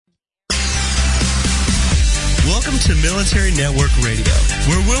Welcome to Military Network Radio,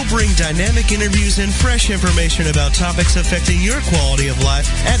 where we'll bring dynamic interviews and fresh information about topics affecting your quality of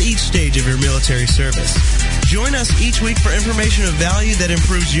life at each stage of your military service. Join us each week for information of value that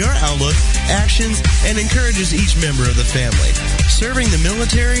improves your outlook, actions, and encourages each member of the family. Serving the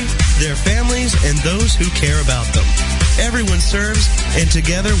military, their families, and those who care about them. Everyone serves, and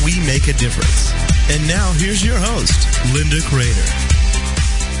together we make a difference. And now, here's your host, Linda Crater.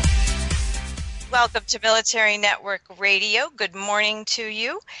 Welcome to Military Network Radio. Good morning to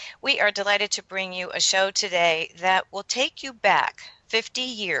you. We are delighted to bring you a show today that will take you back 50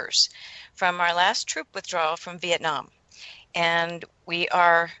 years from our last troop withdrawal from Vietnam. And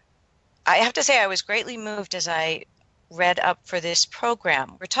I have to say, I was greatly moved as I read up for this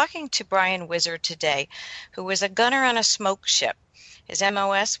program. We're talking to Brian Wizard today, who was a gunner on a smoke ship. His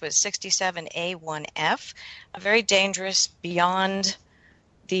MOS was 67A1F, a very dangerous, beyond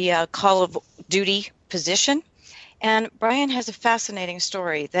the call of duty position. And Brian has a fascinating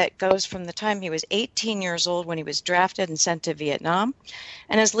story that goes from the time he was 18 years old when he was drafted and sent to Vietnam,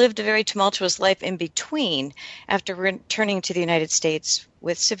 and has lived a very tumultuous life in between after returning to the United States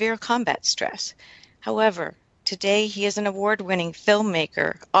with severe combat stress. However, today he is an award-winning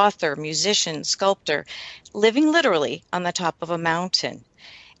filmmaker, author, musician, sculptor, living literally on the top of a mountain.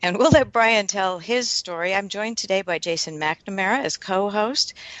 And we'll let Brian tell his story. I'm joined today by Jason McNamara as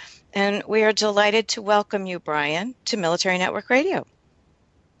co-host, and we are delighted to welcome you, Brian, to Military Network Radio.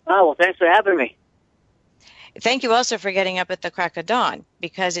 Oh, well, thanks for having me. Thank you also for getting up at the crack of dawn,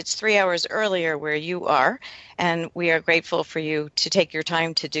 because it's 3 hours earlier where you are, and we are grateful for you to take your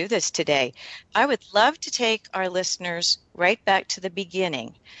time to do this today. I would love to take our listeners right back to the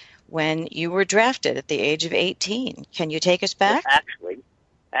beginning, when you were drafted at the age of 18. Can you take us back?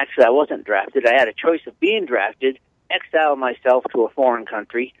 Actually, I wasn't drafted. I had a choice of being drafted, exile myself to a foreign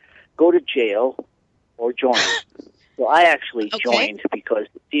country, go to jail, or join. So I actually joined because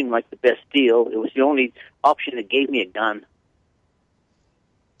it seemed like the best deal. It was the only option that gave me a gun.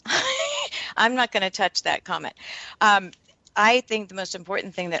 I'm not going to touch that comment. I think the most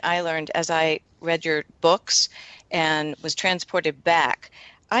important thing that I learned as I read your books and was transported back,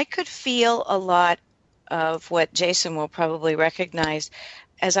 I could feel a lot of what Jason will probably recognize.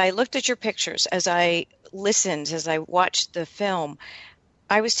 As I looked at your pictures, as I listened, as I watched the film,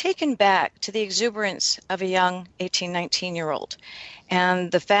 I was taken back to the exuberance of a young 18, 19-year-old,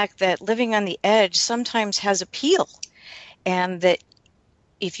 and the fact that living on the edge sometimes has appeal, and that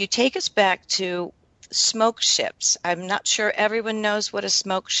if you take us back to smoke ships, I'm not sure everyone knows what a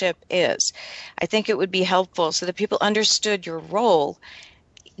smoke ship is. I think it would be helpful so that people understood your role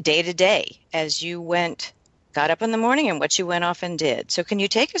day to day as you got up in the morning and what you went off and did. So can you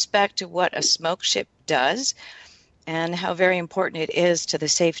take us back to what a smoke ship does and how very important it is to the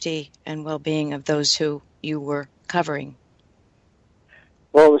safety and well-being of those who you were covering?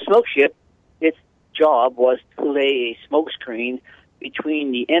 Well, the smoke ship, its job was to lay a smoke screen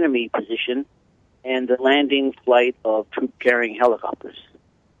between the enemy position and the landing flight of troop-carrying helicopters.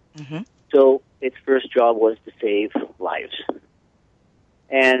 Mm-hmm. So its first job was to save lives.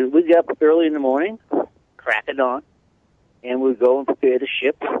 And we'd get up early in the morning, crack of dawn, and we'd go and prepare the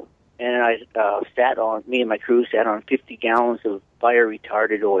ship. And me and my crew sat on 50 gallons of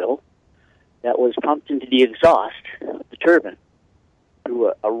fire-retarded oil that was pumped into the exhaust of the turbine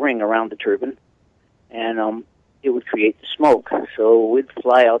through a ring around the turbine, and it would create the smoke. So we'd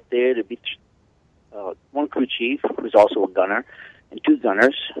fly out there to be one crew chief, who was also a gunner, and two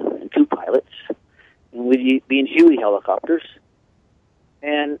gunners, and two pilots, and we'd be in Huey helicopters,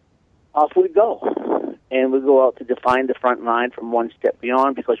 and off we'd go. And we'd go out to define the front line from one step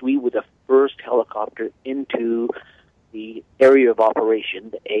beyond, because we were the first helicopter into the area of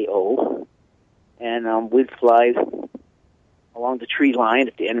operation, the AO. And we'd fly along the tree line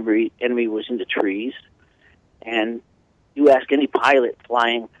if the enemy was in the trees. And you ask any pilot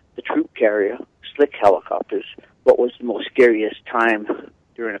flying the troop carrier, Slick helicopters, what was the most scariest time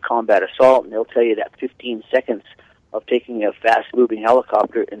during a combat assault, and they'll tell you that 15 seconds of taking a fast-moving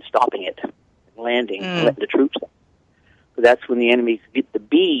helicopter and stopping it, landing, and letting the troops out. So that's when the enemy could get the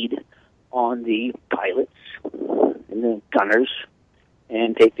bead on the pilots and the gunners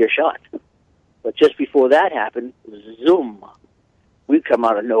and take their shot. But just before that happened, zoom, we'd come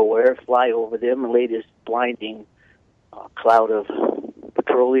out of nowhere, fly over them, and lay this blinding cloud of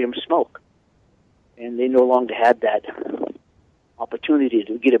petroleum smoke. And they no longer had that opportunity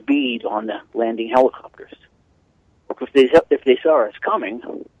to get a bead on the landing helicopters. If they saw us coming,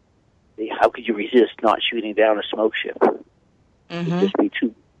 how could you resist not shooting down a smoke ship? It'd just be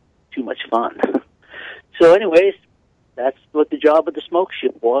too much fun. So anyways, that's what the job of the smoke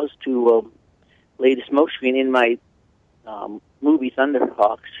ship was, to laid a smoke screen in my movie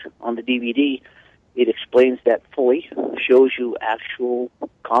Thunderhawks on the DVD. It explains that fully, shows you actual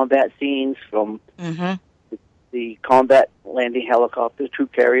combat scenes from the combat landing helicopters,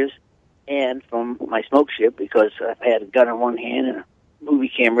 troop carriers, and from my smoke ship, because I had a gun in one hand and a movie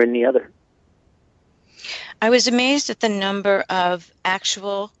camera in the other. I was amazed at the number of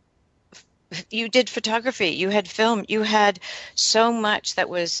actual... You did photography, you had film, you had so much that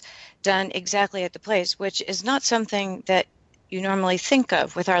was done exactly at the place, which is not something that you normally think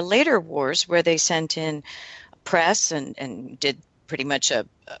of. With our later wars, where they sent in press and did pretty much a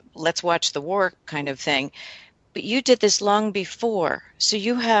let's watch the war kind of thing. But you did this long before, so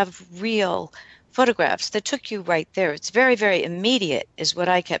you have real photographs that took you right there. It's very, very immediate, is what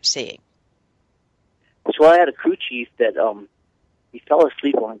I kept seeing. So I had a crew chief that he fell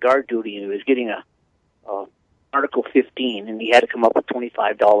asleep on guard duty, and he was getting a Article 15, and he had to come up with a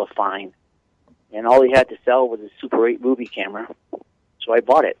 $25 fine. And all he had to sell was a Super 8 movie camera. So I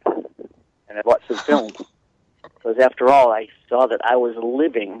bought it, and I bought some film. Because after all, I saw that I was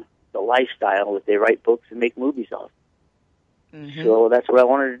living the lifestyle that they write books and make movies of. So that's what I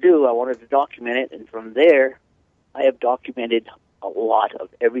wanted to do. I wanted to document it, and from there, I have documented a lot of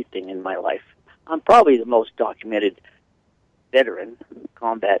everything in my life. I'm probably the most documented veteran,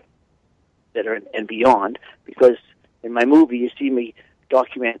 combat veteran, and beyond, because in my movie you see me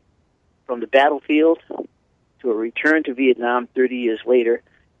document from the battlefield to a return to Vietnam 30 years later,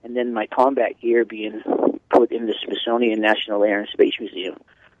 and then my combat gear being put in the Smithsonian National Air and Space Museum.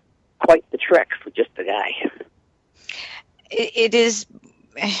 Quite the trek for just a guy. It is...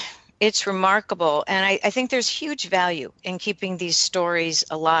 It's remarkable, and I think there's huge value in keeping these stories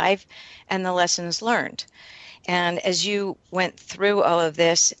alive and the lessons learned. And as you went through all of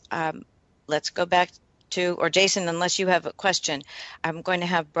this, let's go back to, or Jason, unless you have a question, I'm going to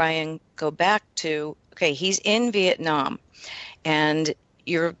have Brian go back to, okay, he's in Vietnam, and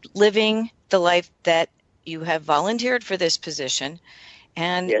you're living the life that you have volunteered for this position.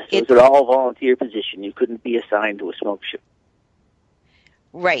 And yes, it was an all-volunteer position. You couldn't be assigned to a smoke ship.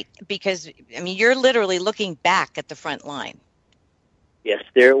 Right, because, I mean, you're literally looking back at the front line. Yes,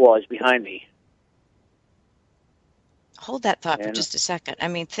 there it was behind me. Hold that thought for just a second. I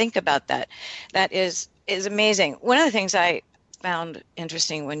mean, think about that. That is amazing. One of the things I found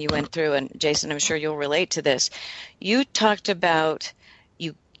interesting when you went through, and Jason, I'm sure you'll relate to this, you talked about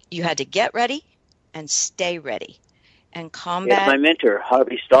you had to get ready and stay ready. And combat... Yeah, my mentor,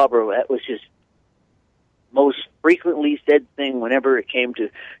 Harvey Stauber, that was his most frequently said thing whenever it came to,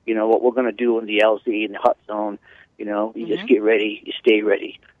 what we're going to do in the LZ and the hut zone. You just get ready, you stay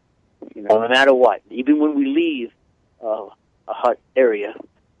ready. No matter what. Even when we leave a hut area,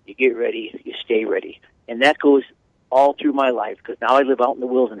 you get ready, you stay ready. And that goes all through my life, because now I live out in the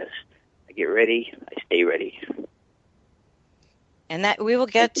wilderness. I get ready, I stay ready. And that we will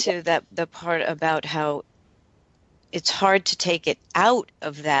get to the part about how it's hard to take it out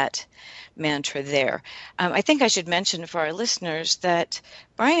of that mantra there. I think I should mention for our listeners that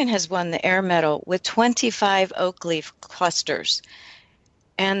Brian has won the Air Medal with 25 oak leaf clusters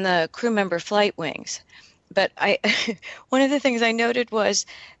and the crew member flight wings. But one of the things I noted was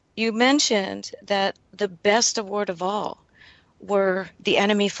you mentioned that the best award of all were the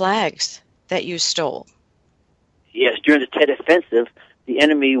enemy flags that you stole. Yes, during the Tet Offensive, the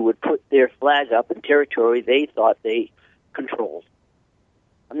enemy would put their flag up in territory they thought they controlled.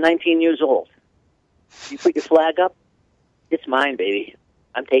 I'm 19 years old. You put your flag up, it's mine, baby.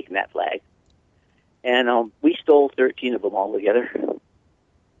 I'm taking that flag. And we stole 13 of them all together.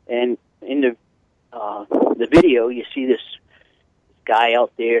 And in the video, you see this guy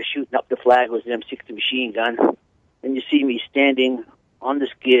out there shooting up the flag with an M60 machine gun. And you see me standing on the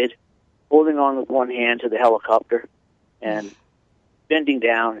skid, holding on with one hand to the helicopter, and bending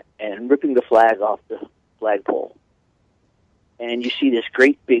down and ripping the flag off the flagpole. And you see this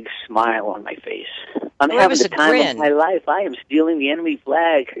great big smile on my face. I'm having the time of my life. I am stealing the enemy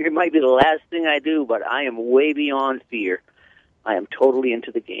flag. It might be the last thing I do, but I am way beyond fear. I am totally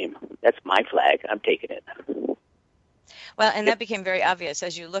into the game. That's my flag. I'm taking it. Well, and that became very obvious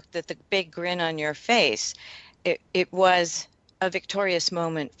as you looked at the big grin on your face. It was a victorious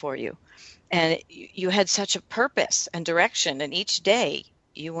moment for you. And you had such a purpose and direction, and each day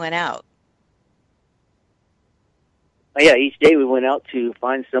you went out. Yeah, each day we went out to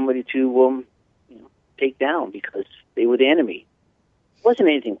find somebody to take down, because they were the enemy. It wasn't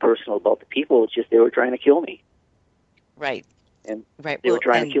anything personal about the people. It's just they were trying to kill me. Right. And right. They were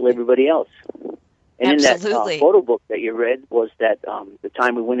trying to kill everybody else. And absolutely. In that photo book that you read was that the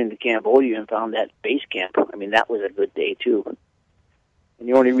time we went into Cambodia and found that base camp. I mean, that was a good day, too. And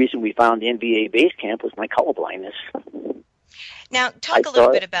the only reason we found the NVA base camp was my colorblindness. Now, talk a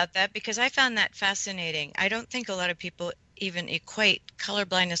little bit about that, because I found that fascinating. I don't think a lot of people even equate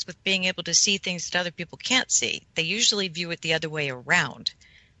colorblindness with being able to see things that other people can't see. They usually view it the other way around.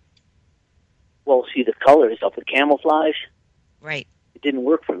 Well, see, the colors of the camouflage, right? It didn't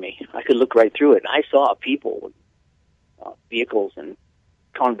work for me. I could look right through it. I saw people with vehicles and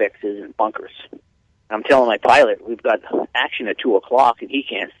convexes and bunkers. I'm telling my pilot, we've got action at 2 o'clock, and he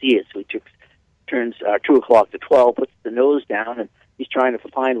can't see it, so he turns 2 o'clock to 12, puts the nose down, and he's trying to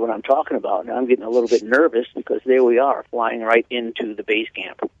find what I'm talking about. And I'm getting a little bit nervous because there we are, flying right into the base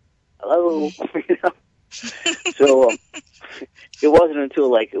camp. Hello, you know. So it wasn't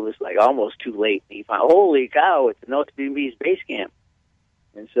until it was almost too late. He found, holy cow, it's the North Vietnamese base camp.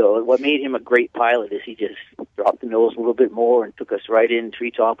 And so what made him a great pilot is he just dropped the nose a little bit more and took us right in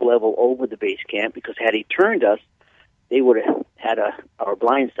treetop level over the base camp, because had he turned us, they would have had our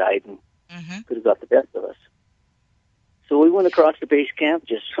blind side and could have got the best of us. So we went across the base camp,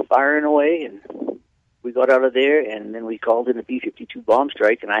 just firing away, and we got out of there, and then we called in a B-52 bomb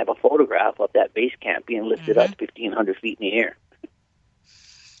strike, and I have a photograph of that base camp being lifted up 1,500 feet in the air.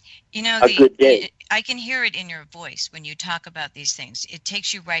 You know, a good day. I can hear it in your voice when you talk about these things. It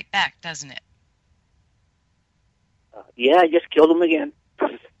takes you right back, doesn't it? Yeah, I just killed him again.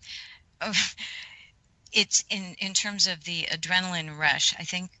 It's in terms of the adrenaline rush. I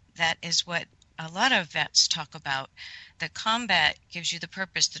think that is what a lot of vets talk about. The combat gives you the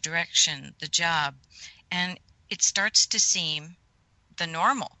purpose, the direction, the job, and it starts to seem the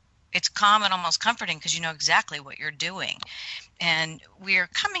normal. It's calm and almost comforting because you know exactly what you're doing. And we're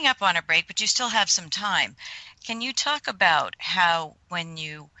coming up on a break, but you still have some time. Can you talk about how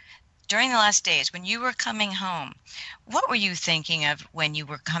during the last days, when you were coming home, what were you thinking of when you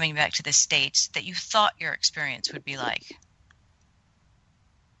were coming back to the States that you thought your experience would be like?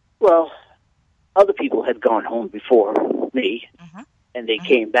 Well, other people had gone home before me, and they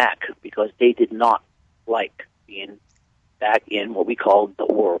came back because they did not like being back in what we called the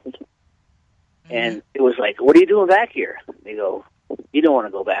world. And it was like, what are you doing back here? They go, you don't want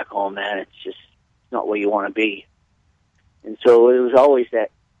to go back home, man. It's just not where you want to be. And so it was always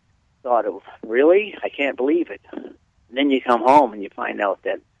that thought of, really? I can't believe it. And then you come home and you find out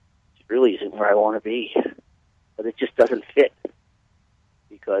that it really isn't where I want to be. But it just doesn't fit,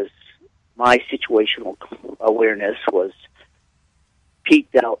 because my situational awareness was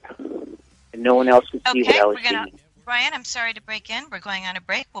peaked out, and no one else could see what I was seeing. Brian, I'm sorry to break in. We're going on a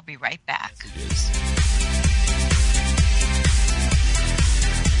break. We'll be right back.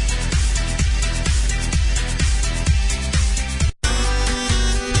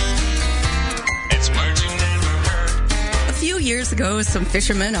 A few years ago, some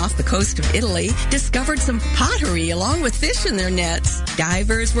fishermen off the coast of Italy discovered some pottery along with fish in their nets.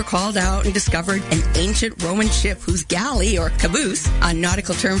 Divers were called out and discovered an ancient Roman ship whose galley, or caboose, a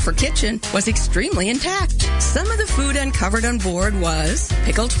nautical term for kitchen, was extremely intact. Some of the food uncovered on board was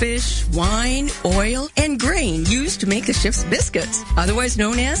pickled fish, wine, oil, and grain used to make the ship's biscuits, otherwise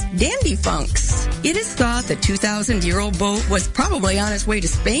known as dandy funks. It is thought the 2,000-year-old boat was probably on its way to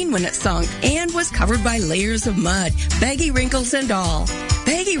Spain when it sunk and was covered by layers of mud, baggy wrinkles and all.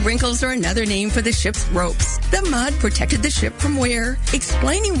 Baggy wrinkles are another name for the ship's ropes. The mud protected the ship from wear,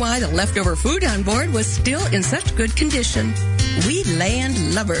 explaining why the leftover food on board was still in such good condition. We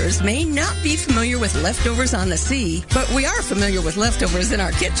land lovers may not be familiar with leftovers on the sea, but we are familiar with leftovers in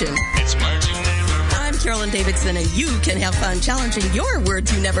our kitchen. I'm Carolyn Davidson, and you can have fun challenging your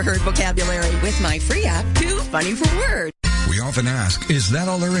words you never heard vocabulary with my free app, Too Funny for Words. We often ask, is that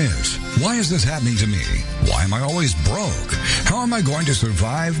all there is? Why is this happening to me? Why am I always broke? How am I going to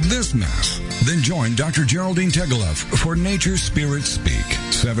survive this mess? Then join Dr. Geraldine Tegeloff for Nature Spirit Speak,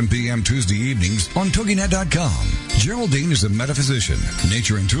 7 p.m. Tuesday evenings on TogiNet.com. Geraldine is a metaphysician,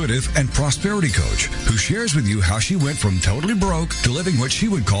 nature intuitive, and prosperity coach who shares with you how she went from totally broke to living what she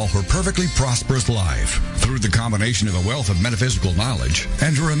would call her perfectly prosperous life. Through the combination of a wealth of metaphysical knowledge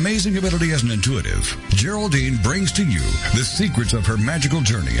and her amazing ability as an intuitive, Geraldine brings to you the secrets of her magical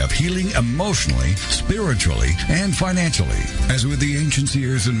journey of healing emotionally, spiritually, and financially. As with the ancient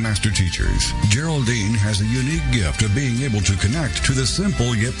seers and master teachers, Geraldine has a unique gift of being able to connect to the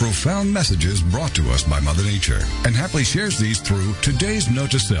simple yet profound messages brought to us by Mother Nature, and happily shares these through today's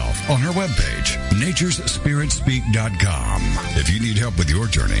note to self on her webpage, naturespiritspeak.com. If you need help with your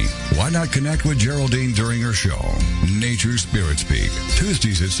journey, why not connect with Geraldine during her show, Nature Spirit Speak,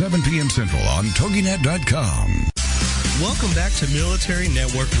 Tuesdays at 7 p.m. Central on TogiNet.com. Welcome back to Military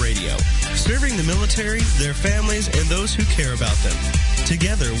Network Radio, serving the military, their families, and those who care about them.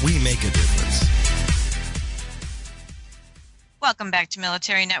 Together, we make a difference. Welcome back to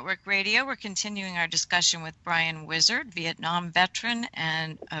Military Network Radio. We're continuing our discussion with Brian Wizard, Vietnam veteran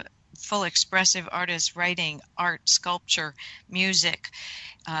and a full expressive artist, writing, art, sculpture, music,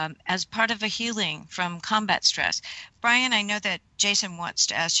 as part of a healing from combat stress. Brian, I know that Jason wants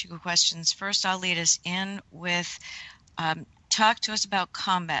to ask you questions. First, I'll lead us in with talk to us about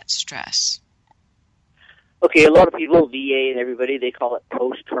combat stress. Okay, a lot of people, VA and everybody, they call it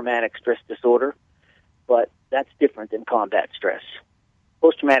post-traumatic stress disorder, but that's different than combat stress.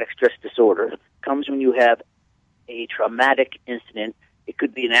 Post-traumatic stress disorder comes when you have a traumatic incident. It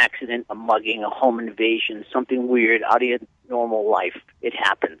could be an accident, a mugging, a home invasion, something weird out of your normal life. It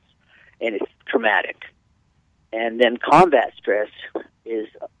happens, and it's traumatic. And then combat stress is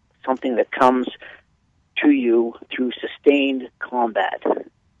something that comes to you through sustained combat.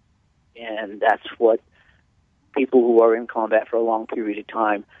 And that's what people who are in combat for a long period of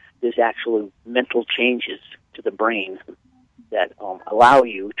time, there's actually mental changes to the brain that allow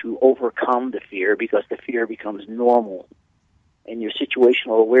you to overcome the fear because the fear becomes normal. And your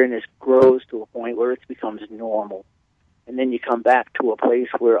situational awareness grows to a point where it becomes normal. And then you come back to a place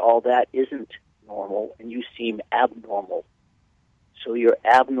where all that isn't normal and you seem abnormal. So your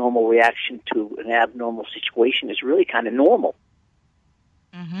abnormal reaction to an abnormal situation is really kind of normal.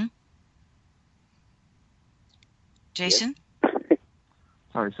 Mm-hmm. Jason? Yes.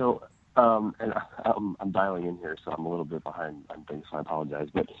 Sorry, so and I'm dialing in here, so I'm a little bit behind on things, so I apologize.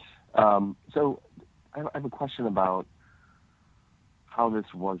 But so I have a question about how this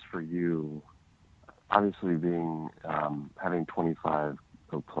was for you. Obviously, having 25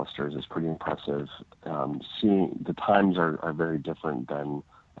 oak clusters is pretty impressive. Seeing the times are very different than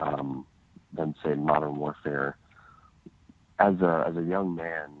say modern warfare. As a young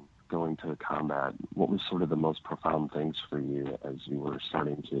man going to combat, what was sort of the most profound things for you as you were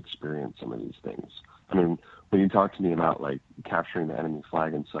starting to experience some of these things? I mean, when you talk to me about like capturing the enemy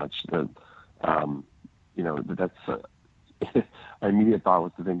flag and such, that that's my immediate thought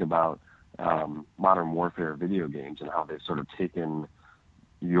was to think about modern warfare video games and how they've sort of taken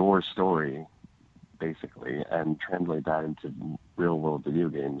your story basically and translate that into real world video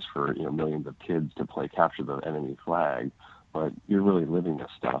games for millions of kids to play capture the enemy flag. But you're really living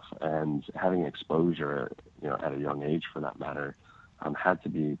this stuff, and having exposure, at a young age for that matter, had to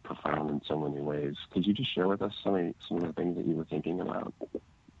be profound in so many ways. Could you just share with us some of the things that you were thinking about?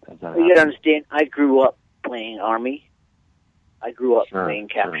 You got to understand, I grew up playing Army. I grew up playing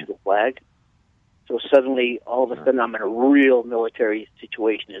Capture the Flag. So suddenly, all of a sudden, I'm in a real military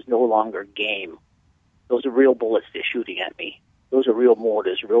situation. It's no longer a game. Those are real bullets they're shooting at me. Those are real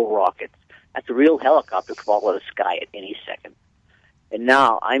mortars, real rockets. That's a real helicopter could fall out of the sky at any second. And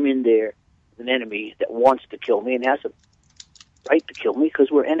now I'm in there with an enemy that wants to kill me and has a right to kill me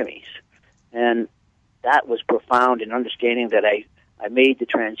because we're enemies. And that was profound in understanding that I made the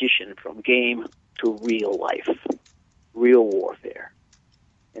transition from game to real life, real warfare.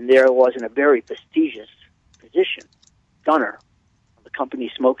 And there I was in a very prestigious position, gunner on the company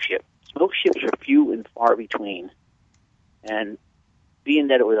smoke ship. Smoke ships are few and far between. And being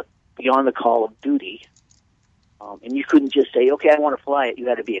that it was beyond the call of duty, and you couldn't just say, okay, I want to fly it. You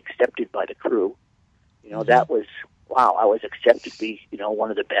had to be accepted by the crew. That was, wow, I was accepted to be, one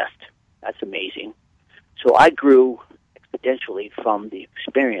of the best. That's amazing. So I grew exponentially from the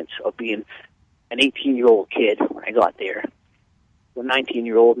experience of being an 18-year-old kid when I got there to a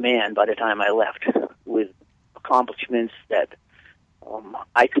 19-year-old man by the time I left with accomplishments that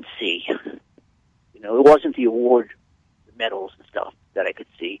I could see. It wasn't the award, the medals and stuff that I could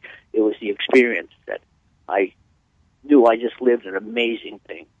see. It was the experience that I knew I just lived an amazing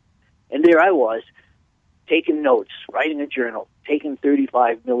thing. And there I was, taking notes, writing a journal, taking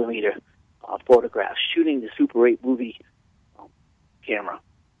 35 millimeter photographs, shooting the Super 8 movie camera,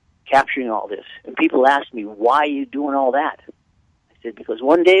 capturing all this. And people asked me, why are you doing all that? I said, because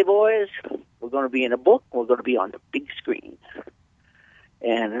one day, boys, we're going to be in a book, we're going to be on the big screen.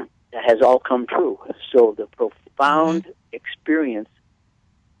 And that has all come true. So the profound experience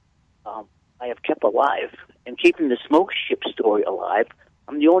I have kept alive, and keeping the smoke ship story alive,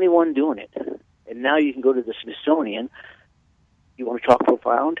 I'm the only one doing it. And now you can go to the Smithsonian. You want to talk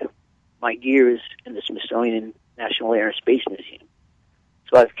profound? My gear is in the Smithsonian National Air and Space Museum.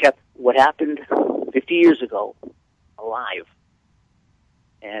 So I've kept what happened 50 years ago alive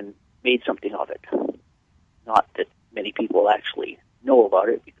and made something of it. Not that many people actually know about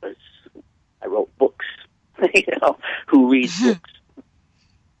it because I wrote books, who reads books.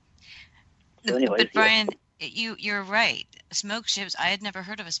 So anyways, but Brian, you're right. Smoke ships, I had never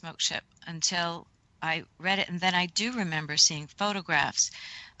heard of a smoke ship until I read it. And then I do remember seeing photographs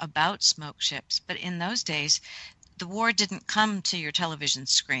about smoke ships. But in those days, the war didn't come to your television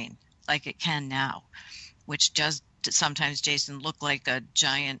screen like it can now, which does sometimes, Jason, look like a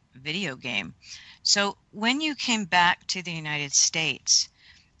giant video game. So when you came back to the United States,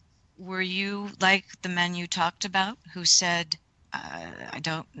 were you like the men you talked about who said, I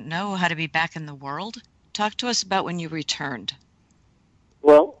don't know how to be back in the world? Talk to us about when you returned.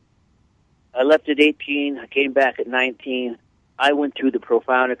 Well, I left at 18. I came back at 19. I went through the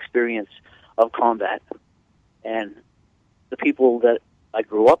profound experience of combat. And the people that I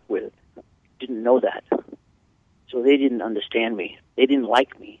grew up with didn't know that. So they didn't understand me. They didn't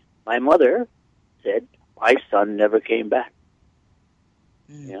like me. My mother said, my son never came back.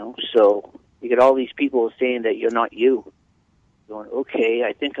 You know, so you get all these people saying that you're not you. Going, okay,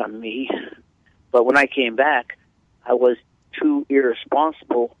 I think I'm me. But when I came back, I was too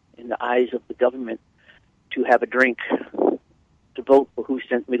irresponsible in the eyes of the government to have a drink, to vote for who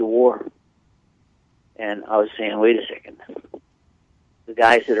sent me to war. And I was saying, wait a second. The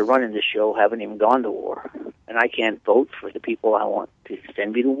guys that are running the show haven't even gone to war. And I can't vote for the people I want to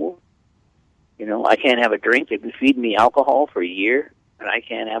send me to war. You know, I can't have a drink. They've been feeding me alcohol for a year, and I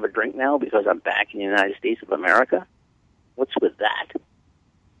can't have a drink now because I'm back in the United States of America. What's with that?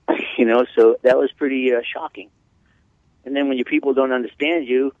 You know, so that was pretty shocking. And then when your people don't understand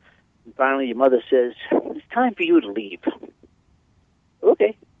you, and finally your mother says, it's time for you to leave.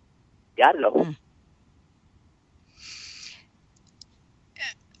 Okay, got it all.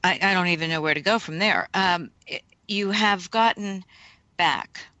 I don't even know where to go from there. You have gotten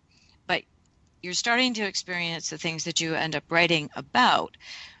back, but you're starting to experience the things that you end up writing about,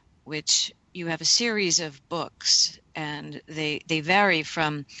 which you have a series of books, and they vary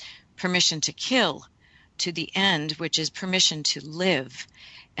from Permission to Kill to the end, which is Permission to Live.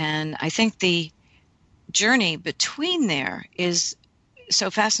 And I think the journey between there is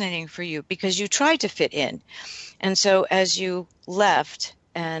so fascinating for you because you tried to fit in. And so as you left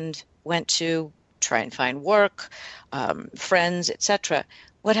and went to try and find work, friends, etc.,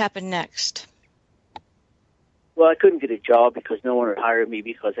 what happened next? Well, I couldn't get a job because no one would hire me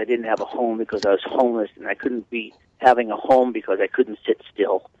because I didn't have a home because I was homeless, and I couldn't be having a home because I couldn't sit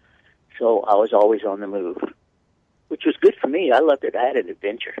still. So I was always on the move, which was good for me. I loved it. I had an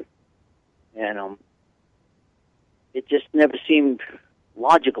adventure. And it just never seemed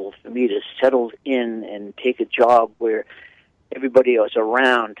logical for me to settle in and take a job where everybody else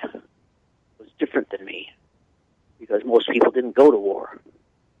around was different than me, because most people didn't go to war,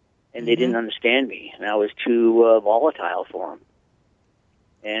 and they didn't understand me, and I was too volatile for them.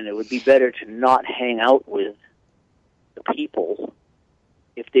 And it would be better to not hang out with the people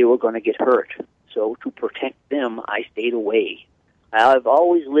if they were going to get hurt. So to protect them, I stayed away. I've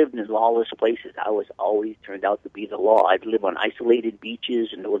always lived in lawless places. I was always turned out to be the law. I'd live on isolated beaches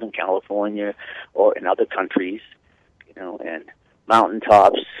in Northern California or in other countries, you know, and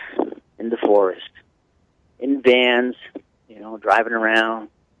mountaintops, in the forest, in vans, you know, driving around,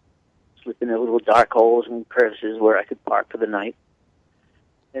 slipping in little dark holes and crevices where I could park for the night.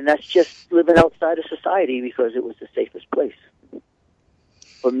 And that's just living outside of society because it was the safest place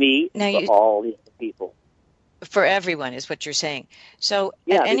for me and for all the people. For everyone is what you're saying. So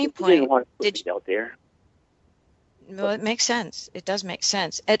yeah, at any point, did you out there? Well, it makes sense. It does make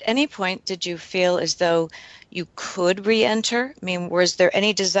sense. At any point, did you feel as though you could re-enter? I mean, was there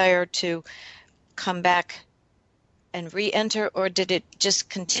any desire to come back and re-enter, or did it just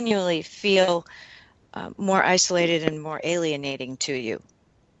continually feel more isolated and more alienating to you?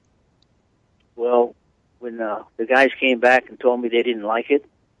 Well, when the guys came back and told me they didn't like it,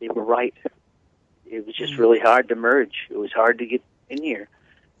 they were right. It was just really hard to merge. It was hard to get in here,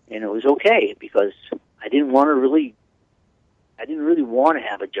 and it was okay because I didn't really want to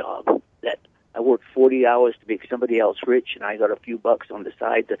have a job that I worked 40 hours to make somebody else rich, and I got a few bucks on the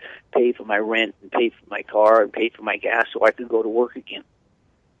side to pay for my rent and pay for my car and pay for my gas so I could go to work again.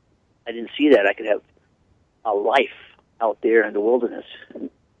 I didn't see that I could have a life out there in the wilderness,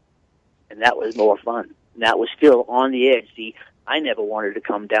 and that was more fun. And that was still on the edge. See, I never wanted to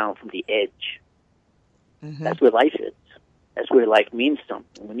come down from the edge. Mm-hmm. That's where life is. That's where life means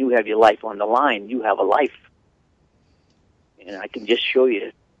something. When you have your life on the line, you have a life. And I can just show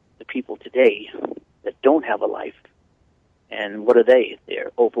you the people today that don't have a life. And what are they?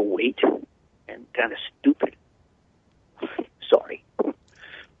 They're overweight and kind of stupid. Sorry.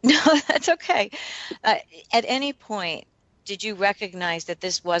 No, that's okay. At any point, did you recognize that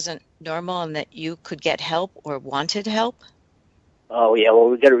this wasn't normal and that you could get help or wanted help? Oh, yeah. Well,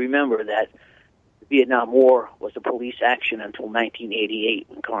 we've got to remember that the Vietnam War was a police action until 1988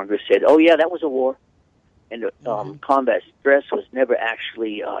 when Congress said, oh, yeah, that was a war. And combat stress was never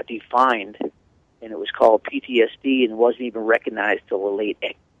actually defined and it was called PTSD, and wasn't even recognized till the late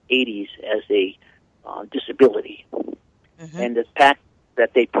 80s as a disability. Mm-hmm. And the fact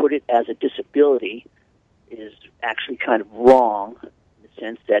that they put it as a disability is actually kind of wrong, in the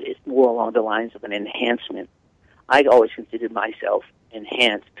sense that it's more along the lines of an enhancement. I always considered myself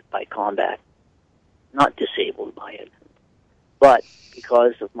enhanced by combat, not disabled by it. But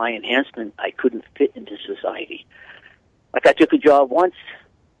because of my enhancement, I couldn't fit into society. Like, I took a job once.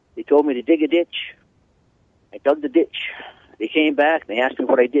 They told me to dig a ditch. I dug the ditch. They came back, and they asked me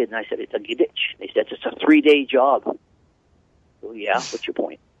what I did, and I said, I dug your ditch. They said, it's a 3-day job. So, yeah, what's your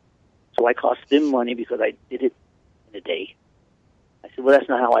point? So I cost them money because I did it in a day. I said, well, that's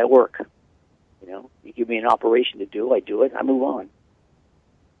not how I work. You know, you give me an operation to do, I do it, I move on.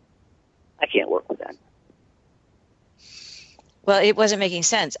 I can't work with that. Well, it wasn't making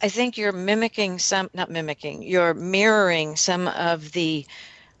sense. I think you're you're mirroring some of the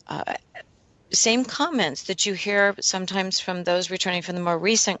same comments that you hear sometimes from those returning from the more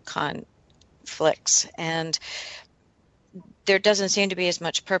recent conflicts. And there doesn't seem to be as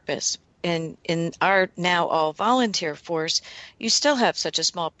much purpose. In our now all volunteer force, you still have such a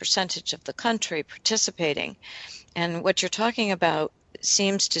small percentage of the country participating. And what you're talking about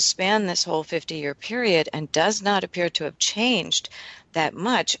seems to span this whole 50-year period and does not appear to have changed that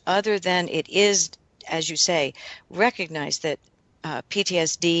much, other than it is, as you say, recognized that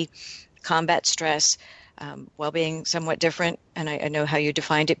PTSD, combat stress, while being somewhat different, and I know how you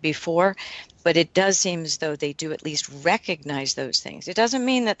defined it before, but it does seem as though they do at least recognize those things. It doesn't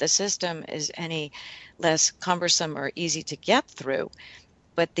mean that the system is any less cumbersome or easy to get through,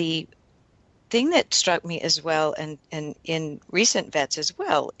 but the thing that struck me as well, and in recent vets as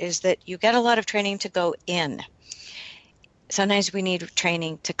well, is that you get a lot of training to go in. Sometimes we need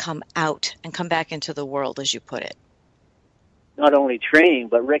training to come out and come back into the world, as you put it. Not only training,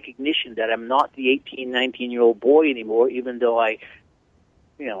 but recognition that I'm not the 18, 19-year-old boy anymore, even though my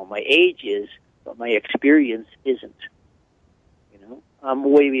age is, but my experience isn't. You know, I'm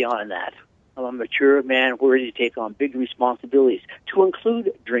way beyond that. I'm a mature man ready to take on big responsibilities, to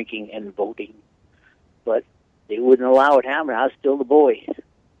include drinking and voting. But they wouldn't allow it to happen. I was still the boy. So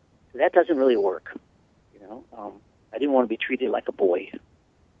that doesn't really work. You know, I didn't want to be treated like a boy,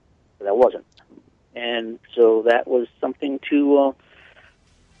 but I wasn't. And so that was something to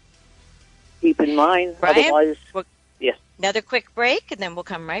keep in mind. Brian, otherwise, yes. Another quick break, and then we'll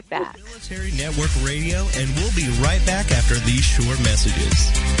come right back. Military Network Radio, and we'll be right back after these short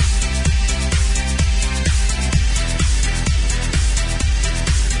messages.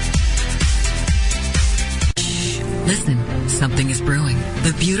 Listen, something is brewing.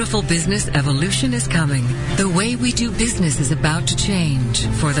 The beautiful business evolution is coming. The way we do business is about to change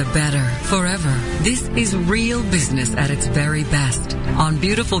for the better, forever. This is real business at its very best. On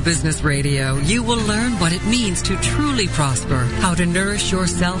Beautiful Business Radio, you will learn what it means to truly prosper, how to nourish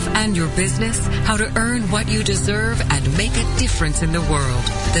yourself and your business, how to earn what you deserve and make a difference in the world.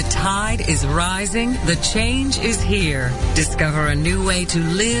 The tide is rising. The change is here. Discover a new way to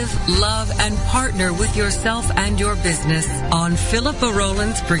live, love, and partner with yourself and your business on Philippa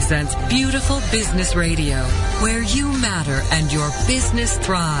Rowlands Presents Beautiful Business Radio, where you matter and your business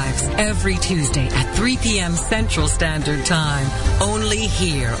thrives, every Tuesday at 3 p.m. Central Standard Time, only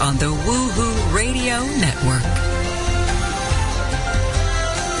here on the Woohoo Radio Network.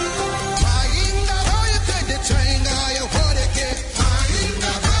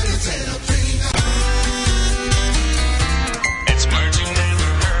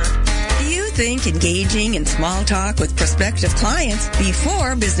 Think engaging in small talk with prospective clients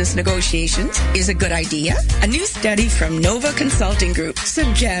before business negotiations is a good idea? A new study from Nova Consulting Group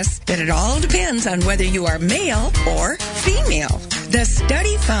suggests that it all depends on whether you are male or female. The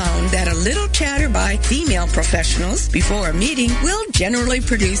study found that a little chatter by female professionals before a meeting will generally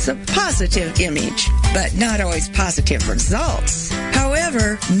produce a positive image, but not always positive results.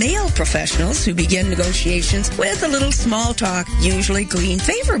 However, male professionals who begin negotiations with a little small talk usually glean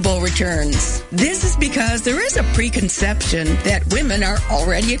favorable returns. This is because there is a preconception that women are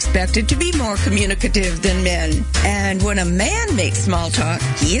already expected to be more communicative than men. And when a man makes small talk,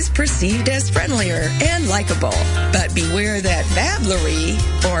 he is perceived as friendlier and likable. But beware that babblery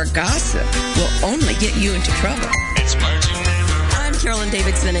or gossip will only get you into trouble. I'm Carolyn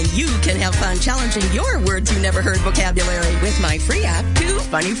Davidson, and you can have fun challenging your words you never heard vocabulary with my free app, Too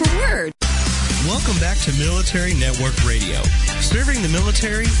Funny for Words. Welcome back to Military Network Radio, serving the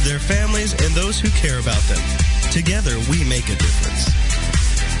military, their families, and those who care about them. Together, we make a difference.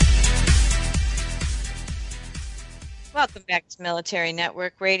 Welcome back to Military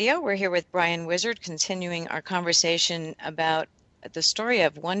Network Radio. We're here with Brian Wizard, continuing our conversation about the story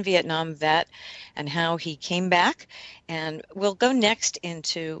of one Vietnam vet and how he came back. And we'll go next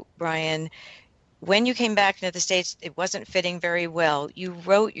into, Brian, when you came back into the States, it wasn't fitting very well. You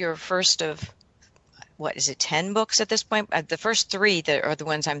wrote your first of, 10 books at this point? The first 3 that are the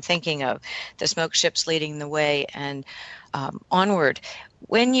ones I'm thinking of, The Smoke Ships Leading the Way and Onward.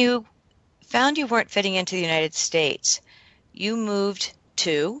 When you found you weren't fitting into the United States, you moved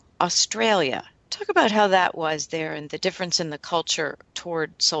to Australia. Talk about how that was there and the difference in the culture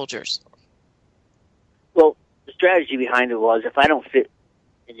toward soldiers. Well, the strategy behind it was, if I don't fit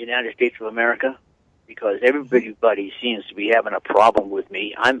in the United States of America, because everybody seems to be having a problem with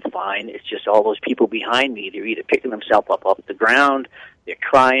me, I'm fine. It's just all those people behind me, they're either picking themselves up off the ground, they're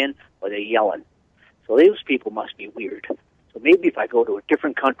crying, or they're yelling. So those people must be weird. So maybe if I go to a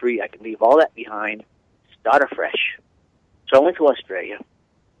different country, I can leave all that behind, start afresh. So I went to Australia,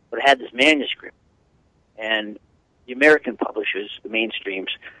 but I had this manuscript. And the American publishers, the mainstreams,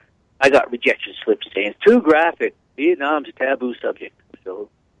 I got rejection slips saying, it's too graphic. Vietnam's a taboo subject. So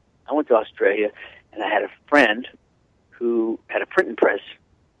I went to Australia, and I had a friend who had a printing press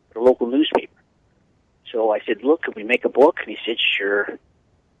at a local newspaper. So I said, look, can we make a book? And he said, sure.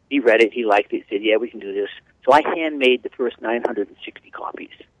 He read it. He liked it. He said, yeah, we can do this. So I handmade the first 960 copies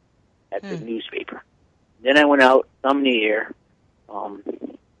at the newspaper. Then I went out, thumb in the air,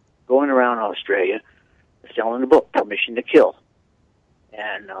 going around Australia, selling the book, Permission to Kill.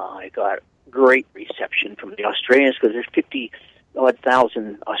 And I got great reception from the Australians because there's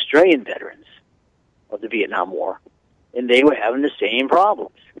 50,000 Australian veterans of the Vietnam War. And they were having the same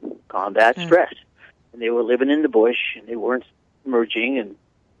problems, combat stress. And they were living in the bush, and they weren't emerging, and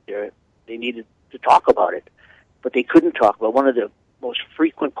they needed to talk about it. But they couldn't talk about it. One of the most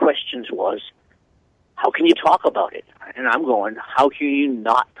frequent questions was, how can you talk about it? And I'm going, how can you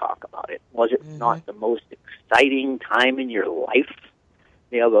not talk about it? Was it not the most exciting time in your life?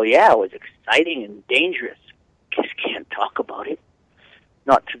 They'll go, yeah, it was exciting and dangerous. Just can't talk about it.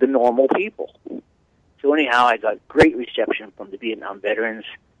 Not to the normal people. So anyhow, I got great reception from the Vietnam veterans.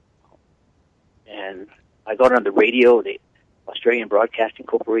 And I got on the radio, the Australian Broadcasting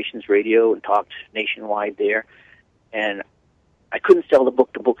Corporation's radio, and talked nationwide there. And I couldn't sell the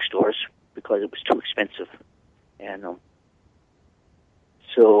book to bookstores because it was too expensive. And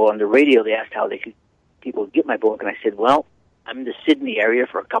so on the radio, they asked how people could get my book, and I said, well, I'm in the Sydney area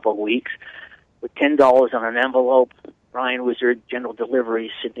for a couple of weeks with $10 on an envelope. Brian Wizard, General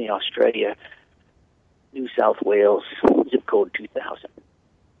Delivery, Sydney, Australia, New South Wales, zip code 2000.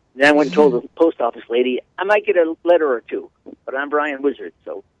 Then I went and told the post office lady, I might get a letter or two, but I'm Brian Wizard,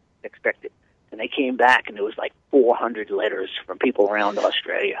 so expect it. And they came back, and there was like 400 letters from people around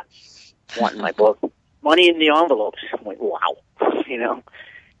Australia wanting my book. Money in the envelopes. I'm like, wow, you know.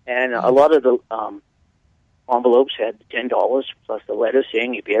 And a lot of the envelopes had $10 plus the letter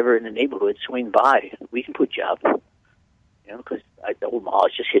saying, if you're ever in the neighborhood, swing by. We can put you up. You know, because I told them I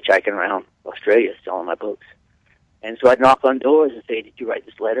was just hitchhiking around Australia selling my books. And so I'd knock on doors and say, did you write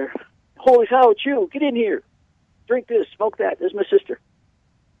this letter? Holy cow, it's you. Get in here. Drink this, smoke that. This is my sister.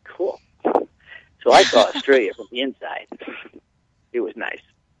 Cool. So I saw Australia from the inside. It was nice.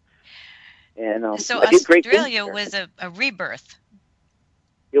 And so I did great things Australia there. was a rebirth.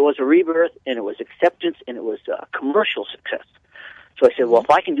 It was a rebirth, and it was acceptance, and it was commercial success. So I said, well, if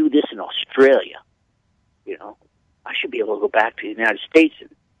I can do this in Australia, you know, I should be able to go back to the United States, and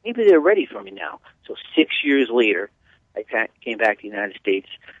maybe they're ready for me now. So 6 years later, I came back to the United States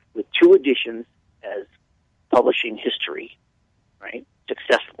with 2 editions as publishing history, right?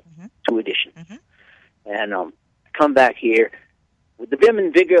 Successful, 2 editions. And I come back here with the vim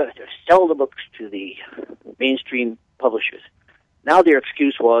and vigor to sell the books to the mainstream publishers. Now their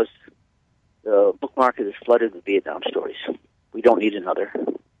excuse was, the book market is flooded with Vietnam stories. We don't need another.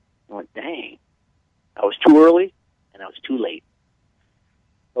 I went, dang. I was too early, and I was too late.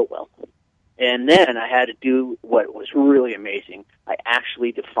 Oh, well. And then I had to do what was really amazing. I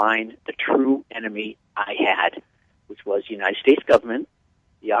actually defined the true enemy I had, which was the United States government,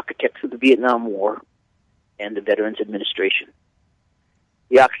 the architects of the Vietnam War, and the Veterans Administration.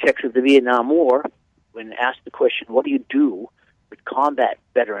 The architects of the Vietnam War, when asked the question, what do you do with combat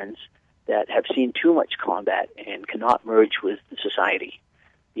veterans that have seen too much combat and cannot merge with society?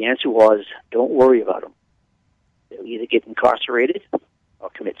 The answer was, don't worry about them. They'll either get incarcerated or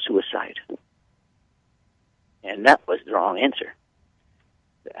commit suicide. And that was the wrong answer.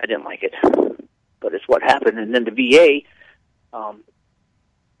 I didn't like it. But it's what happened. And then the VA,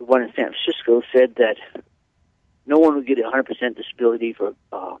 the one in San Francisco, said that no one would get 100% disability for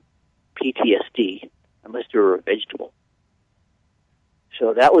PTSD unless they were a vegetable.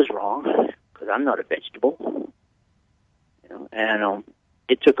 So that was wrong, because I'm not a vegetable. And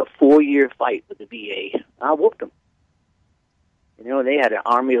it took a 4-year fight with the VA. I whooped them. They had an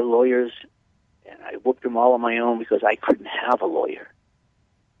army of lawyers, and I whooped them all on my own because I couldn't have a lawyer.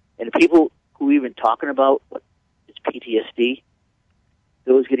 And the people who were even talking about what is PTSD,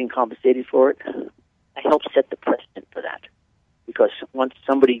 those getting compensated for it, I helped set the precedent for that. Because once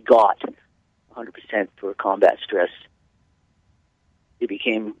somebody got 100% for combat stress, it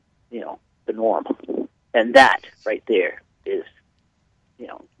became, the norm. And that right there is,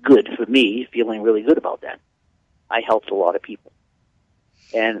 good for me, feeling really good about that. I helped a lot of people.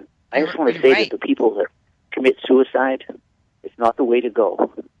 And I just want to say that the people that commit suicide, it's not the way to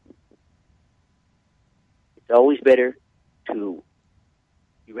go. It's always better to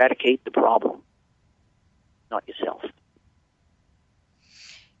eradicate the problem, not yourself.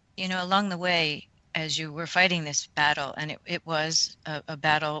 Along the way, as you were fighting this battle, and it was a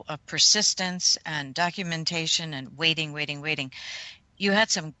battle of persistence and documentation and waiting, you had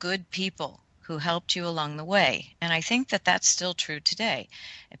some good people who helped you along the way. And I think that that's still true today.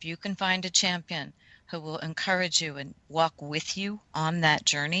 If you can find a champion who will encourage you and walk with you on that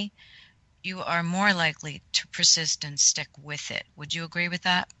journey, you are more likely to persist and stick with it. Would you agree with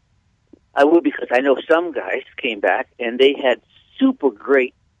that? I would, because I know some guys came back and they had super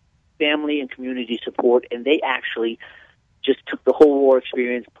great family and community support, and they actually just took the whole war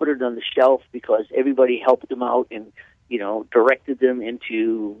experience, put it on the shelf because everybody helped them out and, directed them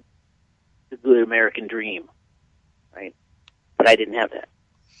into the good American dream, right? But I didn't have that.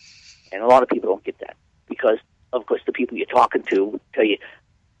 And a lot of people don't get that because, of course, the people you're talking to tell you,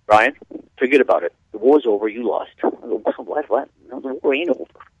 Brian, forget about it. The war's over. You lost. I go, what? No, the war ain't over.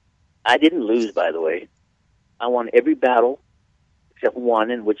 I didn't lose, by the way. I won every battle except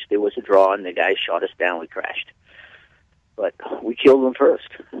one in which there was a draw and the guys shot us down. We crashed. But we killed them first.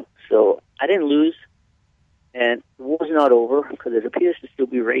 So I didn't lose. And the war's not over because it appears to still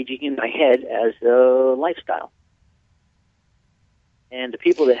be raging in my head as a lifestyle. And the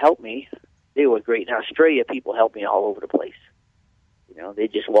people that helped me, they were great. In Australia, people helped me all over the place. They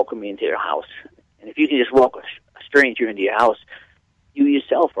just welcome me into their house. And if you can just welcome a stranger into your house, you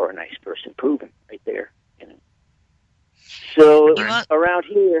yourself are a nice person, proven right there. So around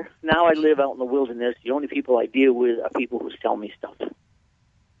here, now I live out in the wilderness. The only people I deal with are people who sell me stuff. And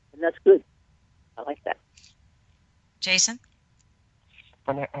that's good. I like that. Jason?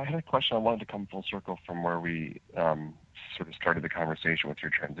 I had a question. I wanted to come full circle from where we sort of started the conversation with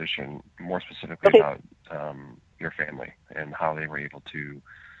your transition, more specifically about your family and how they were able to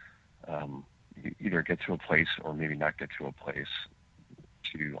either get to a place or maybe not get to a place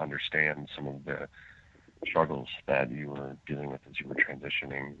to understand some of the struggles that you were dealing with as you were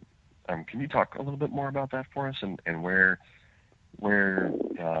transitioning. Can you talk a little bit more about that for us and where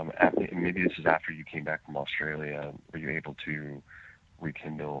and maybe this is after you came back from Australia, were you able to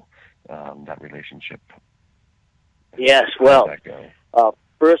rekindle that relationship? Yes, well,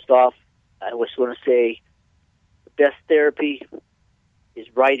 first off, I was going to say the best therapy is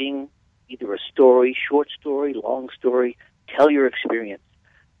writing either a story, short story, long story, tell your experience,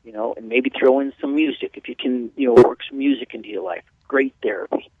 and maybe throw in some music. If you can, work some music into your life, great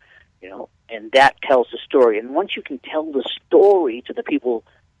therapy, and that tells the story. And once you can tell the story to the people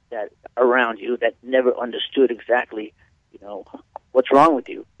that are around you that never understood exactly, what's wrong with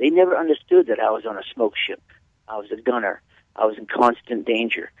you. They never understood that I was on a smoke ship. I was a gunner. I was in constant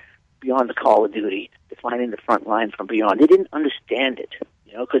danger, beyond the call of duty, defining the front line from beyond. They didn't understand it,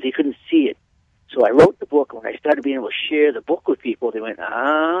 because they couldn't see it. So I wrote the book, and when I started being able to share the book with people, they went,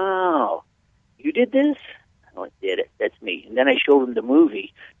 "Oh, you did this?" I went, "Did it? That's me." And then I showed them the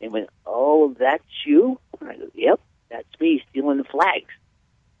movie, and went, "Oh, that's you?" And I go, "Yep, that's me stealing the flags."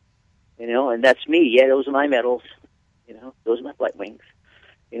 And that's me. Yeah, those are my medals. Those are my flight wings.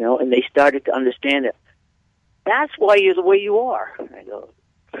 And they started to understand it. That's why you're the way you are. And I go,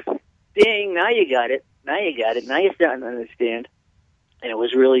 dang, now you got it. Now you're starting to understand. And it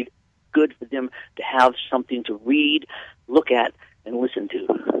was really good for them to have something to read, look at, and listen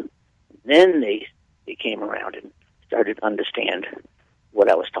to. Then they came around and started to understand what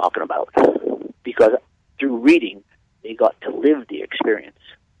I was talking about. Because through reading, they got to live the experience.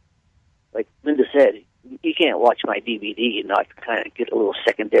 Like Linda said, you can't watch my DVD and not kind of get a little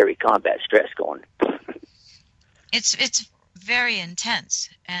secondary combat stress going. It's very intense,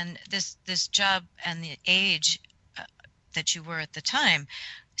 and this job and the age that you were at the time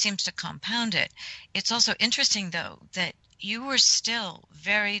seems to compound it. It's also interesting, though, that you were still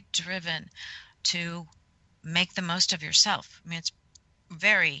very driven to make the most of yourself. I mean, it's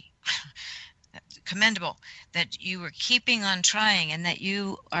very commendable that you were keeping on trying and that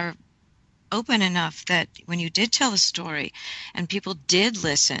you are open enough that when you did tell the story and people did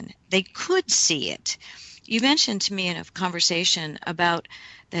listen, they could see it. You mentioned to me in a conversation about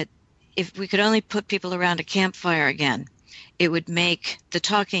that if we could only put people around a campfire again, it would make the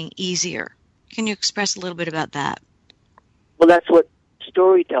talking easier. Can you express a little bit about that? Well, that's what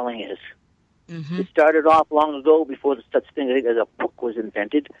storytelling is. Mm-hmm. It started off long ago before such thing as a book was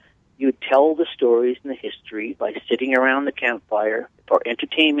invented. You tell the stories and the history by sitting around the campfire for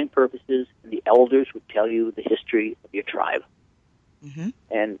entertainment purposes, and the elders would tell you the history of your tribe. Mm-hmm.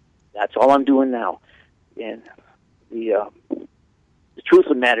 And that's all I'm doing now. And the truth of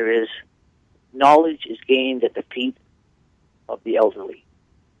the matter is, knowledge is gained at the feet of the elderly.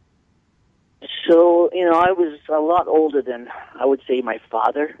 So, I was a lot older than, I would say, my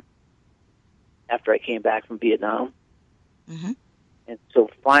father after I came back from Vietnam. Mm-hmm. And so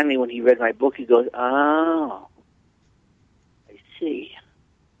finally when he read my book, he goes, oh, I see.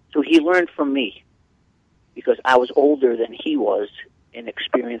 So he learned from me because I was older than he was in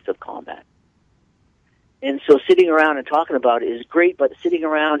experience of combat. And so sitting around and talking about it is great, but sitting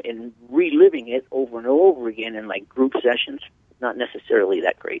around and reliving it over and over again in like group sessions, not necessarily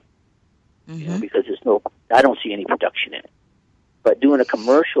that great. Mm-hmm. Because I don't see any production in it. But doing a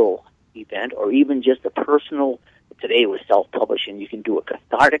commercial event or even just a personal, today with self-publishing, you can do a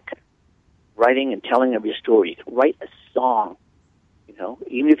cathartic writing and telling of your story. You can write a song,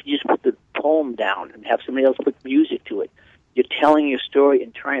 even if you just put the poem down and have somebody else put music to it. You're telling your story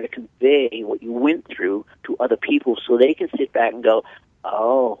and trying to convey what you went through to other people so they can sit back and go,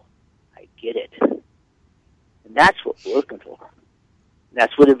 oh, I get it. And that's what we're looking for.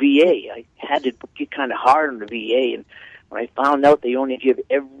 That's what a VA. I had to get kind of hard on the VA, and when I found out they only give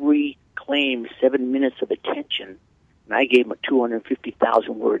every claim 7 minutes of attention, and I gave them a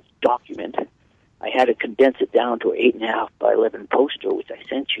 250,000-word document, I had to condense it down to an 8.5 by 11 poster, which I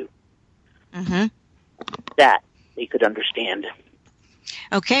sent you. Mm-hmm. That they could understand.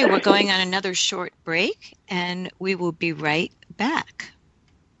 Okay, we're going on another short break, and we will be right back.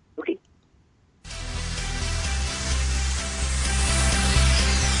 Okay.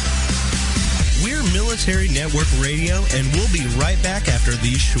 We're Military Network Radio, and we'll be right back after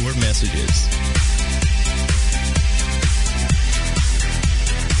these short messages.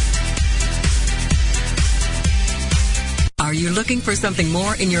 Are you looking for something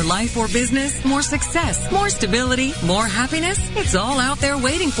more in your life or business? More success, more stability, more happiness? It's all out there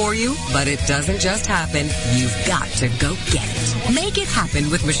waiting for you. But it doesn't just happen. You've got to go get it. Make it happen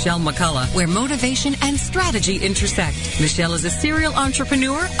with Michelle McCullough, where motivation and strategy intersect. Michelle is a serial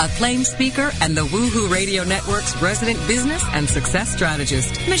entrepreneur, acclaimed speaker, and the Woohoo Radio Network's resident business and success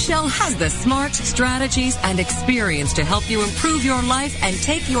strategist. Michelle has the smarts, strategies, and experience to help you improve your life and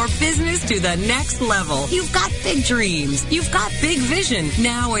take your business to the next level. You've got big dreams. You've got big vision.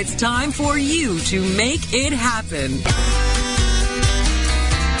 Now it's time for you to make it happen.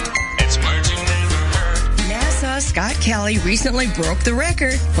 NASA's Scott Kelly recently broke the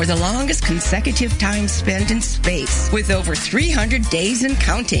record for the longest consecutive time spent in space, with over 300 days and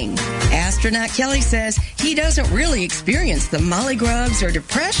counting. Astronaut Kelly says he doesn't really experience the mollygrubs or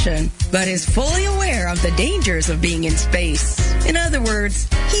depression, but is fully aware of the dangers of being in space. In other words,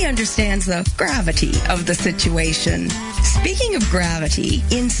 he understands the gravity of the situation. Speaking of gravity,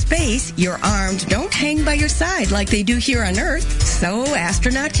 in space, your arms don't hang by your side like they do here on Earth. So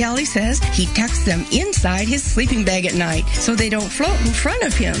Astronaut Kelly says he tucks them inside his sleeping bag at night so they don't float in front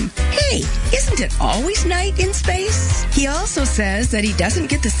of him. Hey, isn't it always night in space? He also says that he doesn't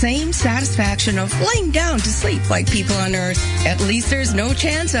get the same satisfaction of laying down to sleep like people on Earth. At least there's no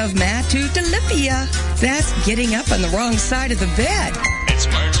chance of matutolipia. That's getting up on the wrong side of the bed.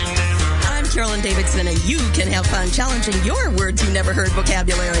 I'm Carolyn Davidson, and you can have fun challenging your words you never heard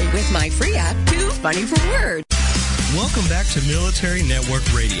vocabulary with my free app, Too Funny for Words. Welcome back to Military Network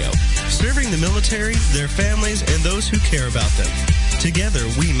Radio, serving the military, their families, and those who care about them. Together,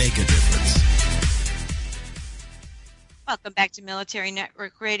 we make a difference. Welcome back to Military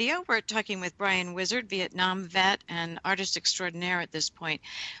Network Radio. We're talking with Brian Wizard, Vietnam vet and artist extraordinaire at this point.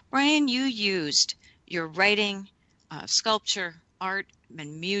 Brian, you used your writing, sculpture, art,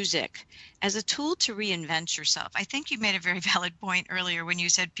 and music as a tool to reinvent yourself. I think you made a very valid point earlier when you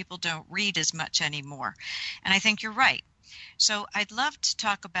said people don't read as much anymore. And I think you're right. So I'd love to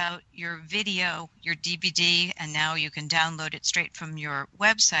talk about your video, your DVD, and now you can download it straight from your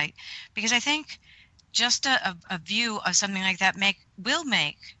website, because I think just a view of something like that will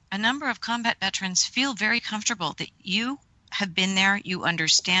make a number of combat veterans feel very comfortable that you have been there, you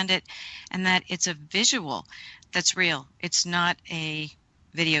understand it, and that it's a visual that's real. It's not a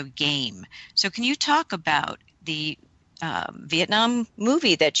video game. So can you talk about the Vietnam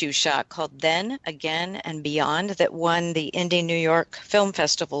movie that you shot called Then, Again, and Beyond that won the Indie New York Film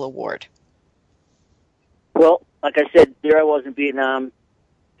Festival Award. Well, like I said, there I was in Vietnam,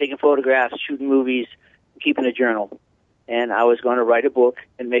 taking photographs, shooting movies, keeping a journal. And I was going to write a book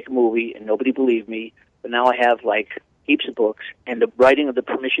and make a movie, and nobody believed me. But now I have, like, heaps of books, and the writing of The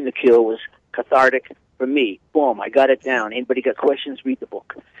Permission to Kill was cathartic for me. Boom, I got it down. Anybody got questions, read the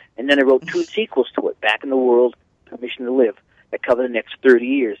book. And then I wrote 2 sequels to it, Back in the World, Permission to Live, that cover the next 30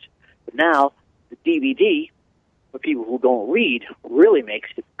 years. But now, the DVD, for people who don't read, really makes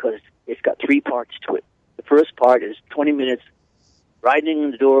it because it's got 3 parts to it. The first part is 20 minutes riding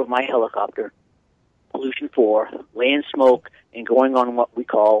in the door of my helicopter, Pollution 4, laying smoke, and going on what we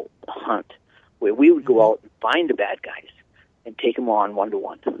call the hunt, where we would go out and find the bad guys and take them on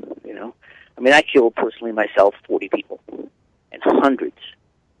one-to-one, you know. I mean, I killed personally myself 40 people, and hundreds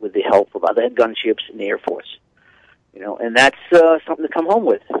with the help of other gunships and the Air Force, you know, and that's something to come home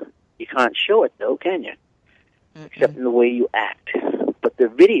with. You can't show it, though, can you? Except in the way you act. But the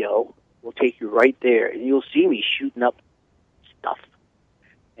video will take you right there, and you'll see me shooting up stuff.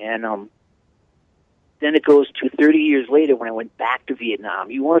 And then it goes to 30 years later when I went back to Vietnam.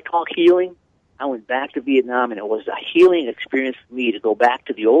 You want to talk healing? I went back to Vietnam, and it was a healing experience for me to go back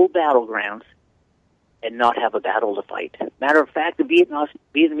to the old battlegrounds and not have a battle to fight. Matter of fact, the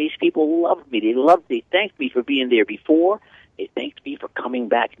Vietnamese people loved me. They thanked me for being there before. They thanked me for coming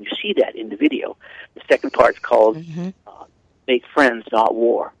back, and you see that in the video. The second part's called Make Friends, Not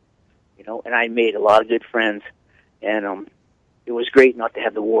War. You know, and I made a lot of good friends, and it was great not to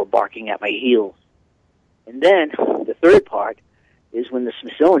have the war barking at my heels. And then the third part is when the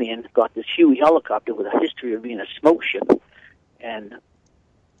Smithsonian got this Huey helicopter with a history of being a smoke ship, and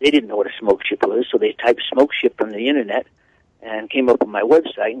they didn't know what a smoke ship was, so they typed smoke ship from the internet and came up on my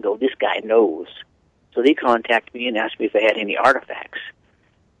website and go, this guy knows. So they contacted me and asked me if I had any artifacts.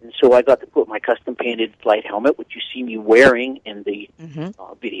 And so I got to put my custom-painted flight helmet, which you see me wearing in the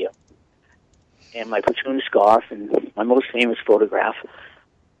video, and my platoon scarf and my most famous photograph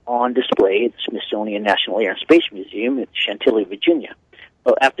on display at the Smithsonian National Air and Space Museum in Chantilly, Virginia.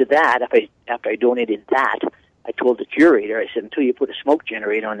 Well, after that, after I donated that, I told the curator, I said, until you put a smoke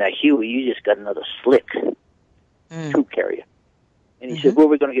generator on that Huey, you just got another slick troop carrier. And he said, well,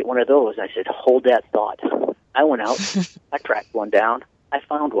 we're going to get one of those. I said, hold that thought. I went out, I tracked one down, I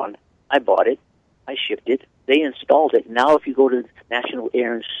found one, I bought it, I shipped it, they installed it. Now if you go to the National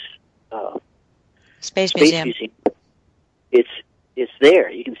Air and Space Museum, it's there.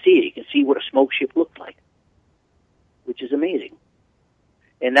 You can see it. You can see what a smoke ship looked like, which is amazing.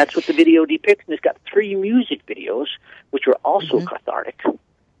 And that's what the video depicts. And it's got 3 music videos, which are also cathartic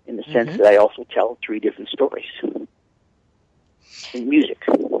in the sense that I also tell 3 different stories in music.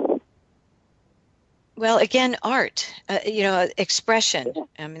 Well, again, art, expression.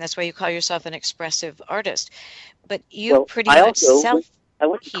 I mean, that's why you call yourself an expressive artist. But you pretty much I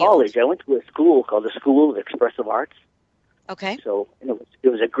went to college. I went to a school called the School of Expressive Arts. Okay. So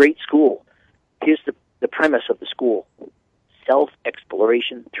it was a great school. Here's the premise of the school: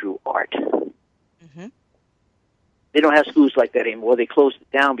 self-exploration through art. They don't have schools like that anymore. They closed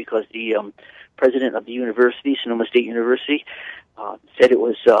it down because the president of the university, Sonoma State University, said it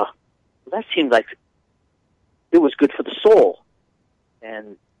was. That seemed like it was good for the soul.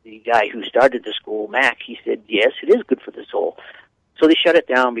 And the guy who started the school, Mac, he said, yes, it is good for the soul. So they shut it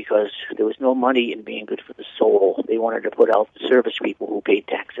down because there was no money in being good for the soul. They wanted to put out the service people who paid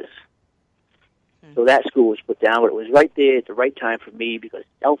taxes. So that school was put down, but it was right there at the right time for me because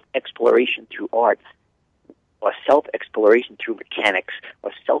self-exploration through art, or self-exploration through mechanics,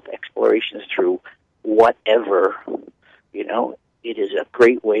 or self-exploration through whatever, it is a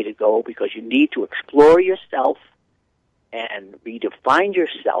great way to go because you need to explore yourself and redefine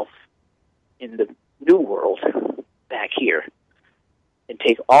yourself in the new world back here. And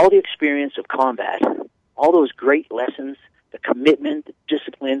take all the experience of combat, all those great lessons, the commitment, the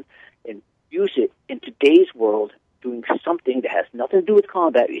discipline, and use it in today's world doing something that has nothing to do with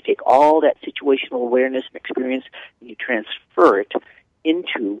combat. You take all that situational awareness and experience and you transfer it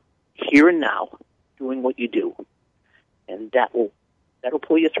into here and now, doing what you do. And that'll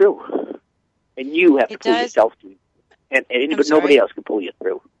pull you through. And you have to pull yourself through. And nobody else can pull you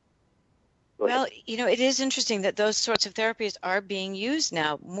through. Well, it is interesting that those sorts of therapies are being used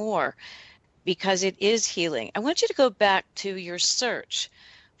now more because it is healing. I want you to go back to your search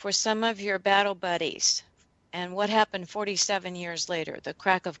for some of your battle buddies and what happened 47 years later, the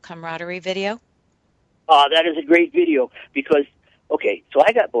Crack of Camaraderie video. That is a great video because, so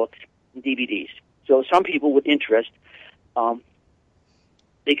I got books and DVDs. So some people with interest,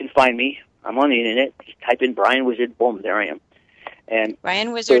 they can find me I'm on the internet. Just type in Brian Wizard. Boom, there I am. And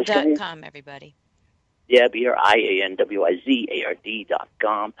BrianWizard.com, everybody. Yeah,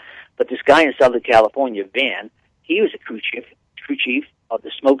 BrianWizard.com. But this guy in Southern California, Van, he was a crew chief of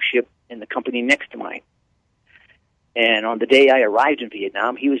the smoke ship in the company next to mine. And on the day I arrived in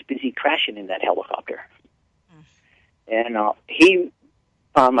Vietnam, he was busy crashing in that helicopter. And he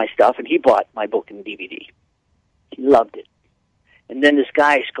found my stuff, and he bought my book and DVD. He loved it. And then this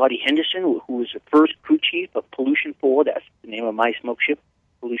guy, Scotty Henderson, who was the first crew chief of Pollution 4, that's the name of my smoke ship,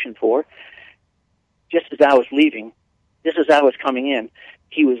 Pollution 4, just as I was leaving, just as I was coming in,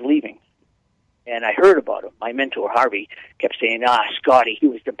 he was leaving. And I heard about him. My mentor, Harvey, kept saying, Scotty, he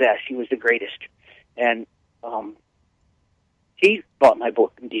was the best, he was the greatest. And he bought my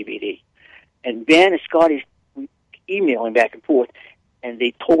book and DVD. And Ben and Scotty emailing back and forth, and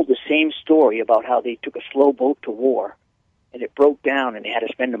they told the same story about how they took a slow boat to war, and it broke down, and they had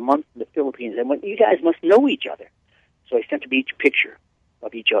to spend a month in the Philippines. And went, you guys must know each other. So I sent them each a picture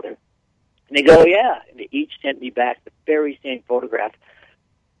of each other. And they go, yeah. And they each sent me back the very same photograph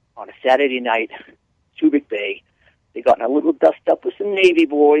on a Saturday night, Subic Bay. They got in a little dust-up with some Navy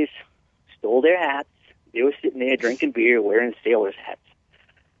boys, stole their hats. They were sitting there drinking beer, wearing sailors' hats.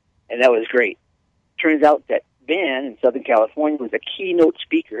 And that was great. Turns out that Van in Southern California was a keynote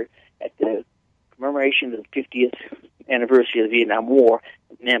speaker at the commemoration of the 50th anniversary of the Vietnam War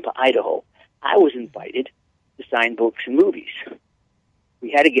in Nampa, Idaho. I was invited to sign books and movies.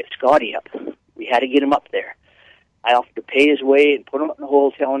 We had to get Scotty up. We had to get him up there. I offered to pay his way and put him up in the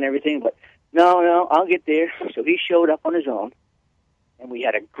hotel and everything, but no, I'll get there. So he showed up on his own, and we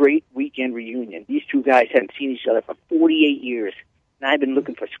had a great weekend reunion. These two guys hadn't seen each other for 48 years, and I've been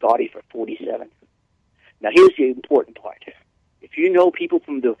looking for Scotty for 47. Now, here's the important part. If you know people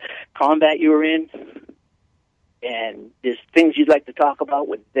from the combat you were in, and there's things you'd like to talk about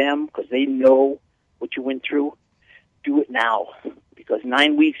with them because they know what you went through, do it now. Because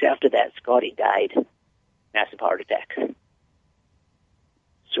 9 weeks after that, Scotty died. Massive heart attack.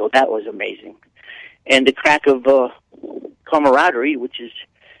 So that was amazing. And the crack of camaraderie, which is,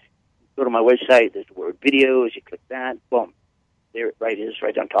 go to my website, there's the word videos, you click that, boom. There it is,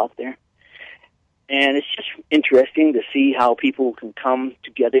 right on top there. And it's just interesting to see how people can come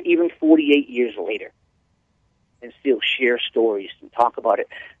together, even 48 years later, and still share stories and talk about it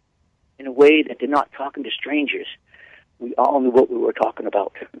in a way that they're not talking to strangers. We all knew what we were talking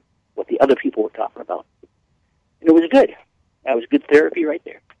about, what the other people were talking about. And it was good. That was good therapy right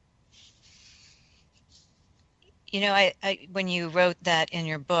there. You know, I when you wrote that in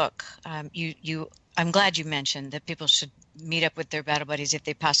your book, I'm glad you mentioned that people should meet up with their battle buddies if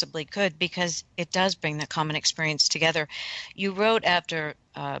they possibly could, because it does bring the common experience together. You wrote after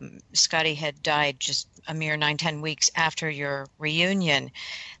Scotty had died, just a mere 9-10 weeks after your reunion,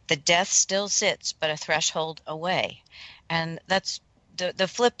 the death still sits but a threshold away. And that's the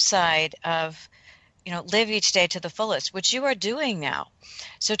flip side of, live each day to the fullest, which you are doing now.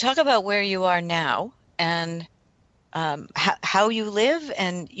 So talk about where you are now and how you live,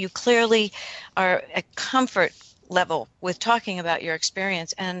 and you clearly are at comfort level with talking about your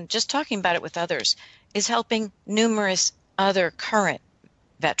experience, and just talking about it with others is helping numerous other current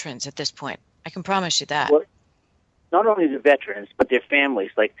veterans at this point. I can promise you that. Well, not only the veterans, but their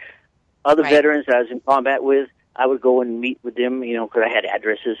families. Like other veterans that I was in combat with, I would go and meet with them, because I had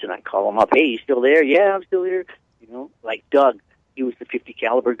addresses, and I'd call them up. Hey, you still there? Yeah, I'm still here. Like Doug, he was the 50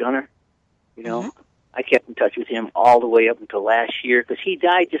 caliber gunner. I kept in touch with him all the way up until last year, because he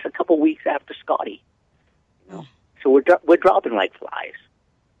died just a couple weeks after Scotty. So we're dropping like flies.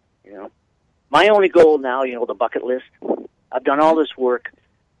 My only goal now, the bucket list. I've done all this work,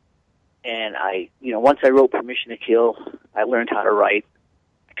 and once I wrote Permission to Kill, I learned how to write.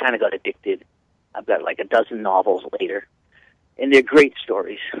 I kind of got addicted. I've got like a dozen novels later, and they're great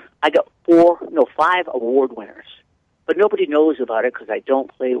stories. I got 5 award winners, but nobody knows about it because I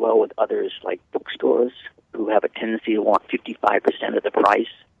don't play well with others like bookstores who have a tendency to want 55% of the price,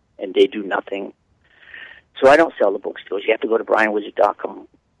 and they do nothing. So I don't sell the bookstores. You have to go to BrianWizard.com.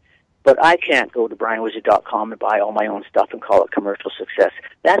 But I can't go to BrianWizard.com and buy all my own stuff and call it commercial success.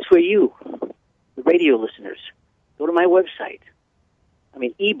 That's for you, the radio listeners. Go to my website. I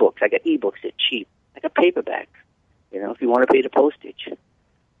mean, ebooks. I got ebooks that cheap. I got paperbacks. If you want to pay the postage.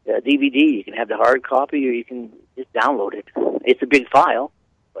 DVD, you can have the hard copy or you can just download it. It's a big file,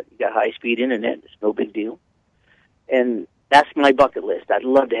 but you got high-speed internet. It's no big deal. And that's my bucket list. I'd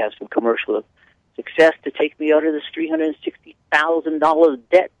love to have some commercial success to take me out of this $360,000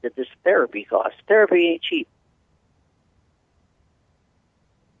 debt that this therapy costs. Therapy ain't cheap.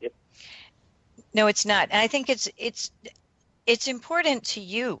 Yep. No, it's not. And I think it it's important to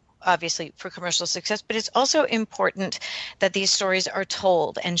you, obviously, for commercial success, but it's also important that these stories are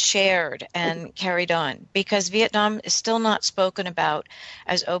told and shared and carried on, because Vietnam is still not spoken about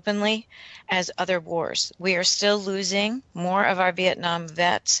as openly as other wars. We are still losing more of our Vietnam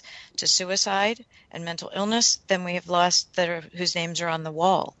vets to suicide and mental illness than we have lost whose names are on the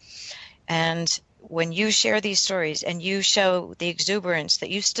wall. And when you share these stories and you show the exuberance that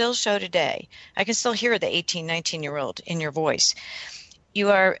you still show today, I can still hear the 18, 19-year-old in your voice.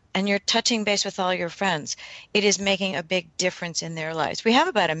 You're touching base with all your friends. It is making a big difference in their lives. We have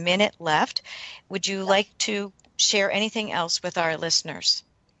about a minute left. Would you like to share anything else with our listeners?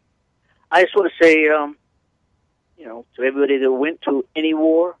 I just want to say, to everybody that went to any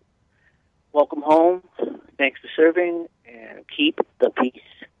war, welcome home. Thanks for serving, and keep the peace.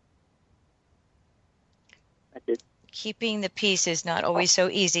 That's it. Keeping the peace is not always so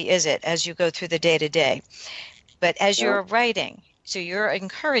easy, is it, as you go through the day-to-day? But as you're writing, so you're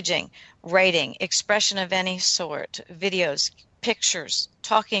encouraging writing, expression of any sort, videos, pictures,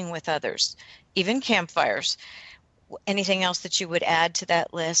 talking with others, even campfires. Anything else that you would add to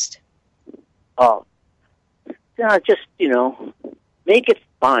that list? Just, make it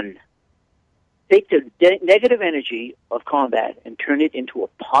fun. Take the negative energy of combat and turn it into a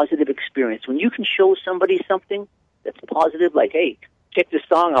positive experience. When you can show somebody something that's positive, like, hey, check this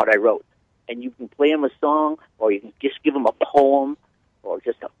song out I wrote, and you can play them a song, or you can just give them a poem, or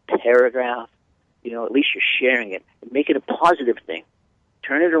just a paragraph, at least you're sharing it, and make it a positive thing.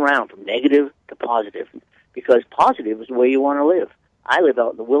 Turn it around from negative to positive, because positive is the way you want to live. I live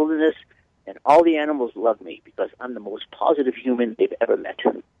out in the wilderness, and all the animals love me because I'm the most positive human they've ever met.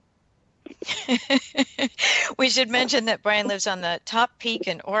 We should mention that Brian lives on the top peak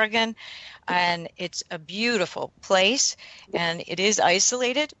in Oregon, and it's a beautiful place, and it is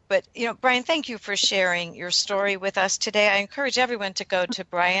isolated. But, Brian, thank you for sharing your story with us today. I encourage everyone to go to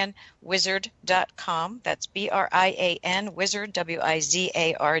brianwizard.com. That's BRIAN, Wizard, WIZARD.com.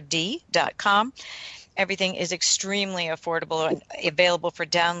 Everything is extremely affordable and available for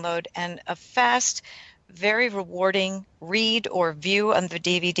download, and a fast, very rewarding read or view on the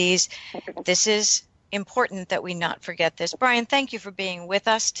DVDs. This is important that we not forget this. Brian, thank you for being with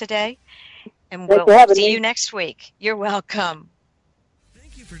us today, and we'll see you next week. You're welcome.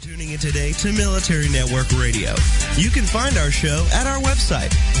 Thank you for tuning in today to Military Network Radio. You can find our show at our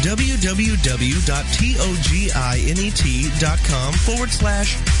website,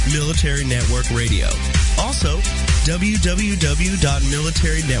 www.toginet.com/Military Network Radio. Also,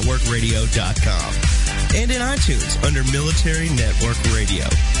 www.militarynetworkradio.com. And in iTunes under Military Network Radio.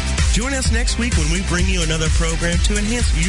 Join us next week when we bring you another program to enhance your